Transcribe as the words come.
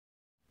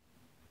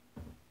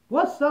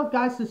What's up,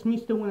 guys? It's me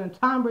still winning.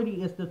 Tom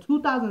Brady is the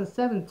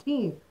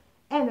 2017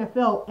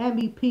 NFL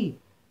MVP.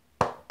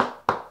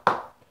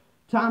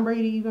 Tom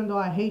Brady, even though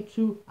I hate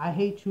you,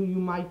 you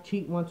might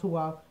cheat once in a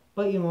while.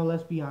 But,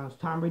 let's be honest.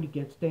 Tom Brady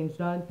gets things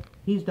done.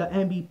 He's the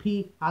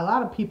MVP. A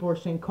lot of people are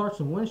saying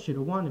Carson Wentz should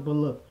have won it. But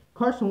look,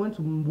 Carson Wentz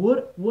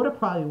would have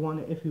probably won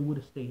it if he would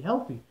have stayed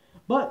healthy.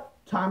 But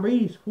Tom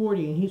Brady's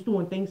 40 and he's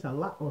doing things a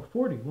lot, or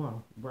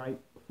 41, right?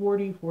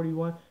 40,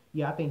 41.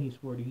 Yeah, I think he's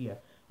 40, yeah.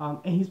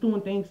 And he's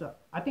doing things,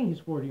 I think he's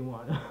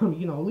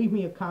 41. Leave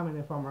me a comment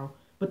if I'm wrong.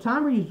 But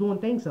Tom Brady's doing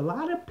things a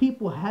lot of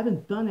people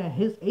haven't done at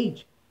his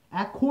age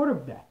at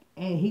quarterback.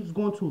 And he's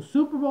going to a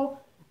Super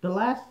Bowl. The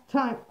last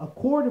time a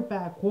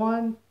quarterback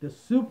won the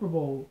Super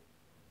Bowl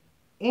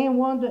and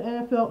won the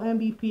NFL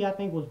MVP, I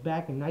think was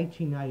back in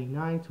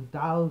 1999,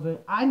 2000.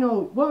 I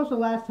know, when was the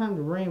last time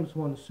the Rams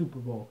won the Super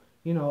Bowl?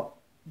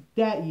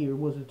 That year,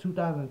 was it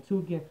 2002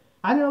 again?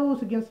 I know it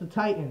was against the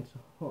Titans.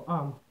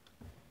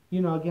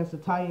 Against the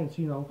Titans,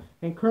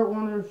 and Kurt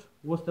Warner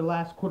was the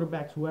last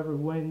quarterback to ever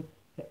win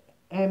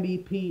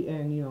MVP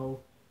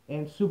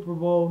and Super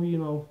Bowl,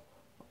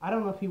 I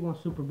don't know if he won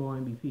Super Bowl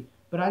MVP,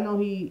 but I know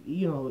he,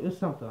 it's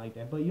something like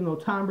that. But,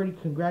 Tom Brady,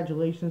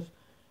 congratulations.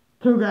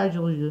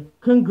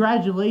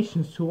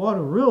 Congratulations to all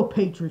the real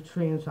Patriots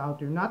fans out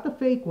there, not the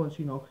fake ones,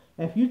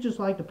 If you just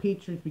like the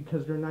Patriots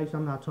because they're nice,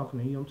 I'm not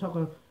talking to you. I'm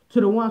talking to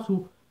the ones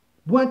who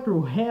went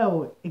through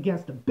hell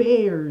against the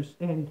Bears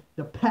and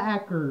the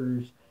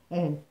Packers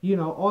and,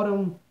 all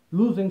them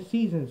losing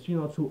seasons,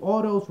 to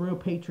all those real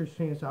Patriots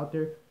fans out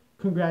there,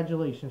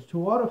 congratulations.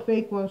 To all the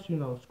fake ones,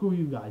 screw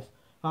you guys.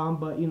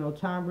 But,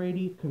 Tom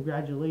Brady,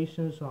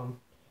 congratulations.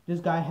 This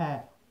guy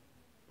had,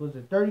 was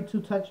it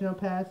 32 touchdown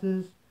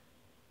passes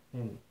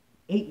and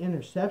 8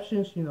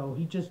 interceptions.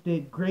 He just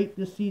did great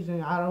this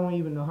season. I don't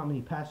even know how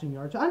many passing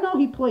yards. I know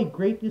he played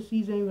great this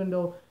season, even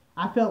though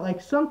I felt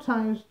like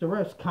sometimes the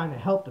refs kind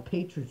of helped the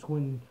Patriots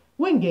win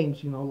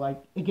games,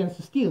 like against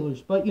the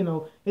Steelers. But,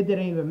 it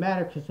didn't even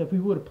matter because if we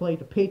would have played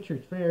the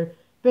Patriots fair,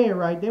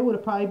 right, they would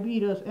have probably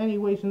beat us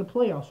anyways in the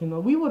playoffs.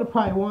 We would have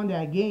probably won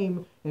that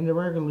game in the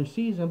regular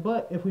season.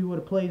 But if we would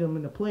have played them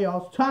in the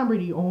playoffs, Tom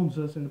Brady owns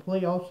us in the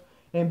playoffs.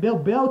 And Bill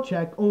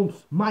Belichick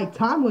owns Mike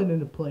Tomlin in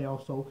the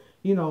playoffs. So,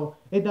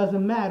 it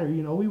doesn't matter.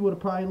 We would have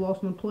probably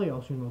lost in the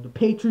playoffs. The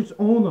Patriots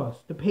own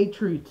us. The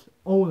Patriots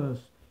own us.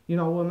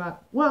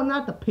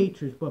 Not the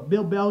Patriots, but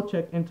Bill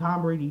Belichick and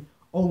Tom Brady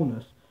own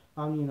us.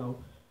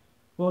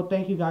 Well,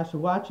 thank you guys for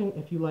watching.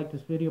 If you like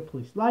this video,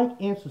 please like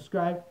and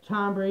subscribe.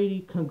 Tom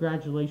Brady,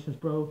 congratulations,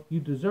 bro. You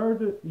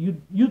deserve it.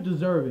 You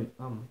deserve it.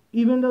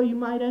 Even though you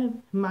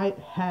might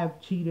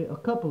have cheated a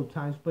couple of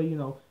times, but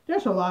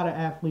there's a lot of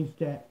athletes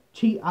that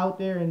cheat out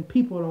there and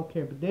people don't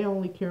care, but they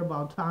only care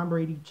about Tom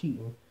Brady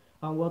cheating.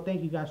 Well,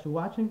 thank you guys for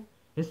watching.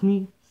 It's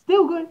me,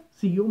 Still Good.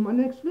 See you in my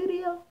next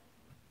video.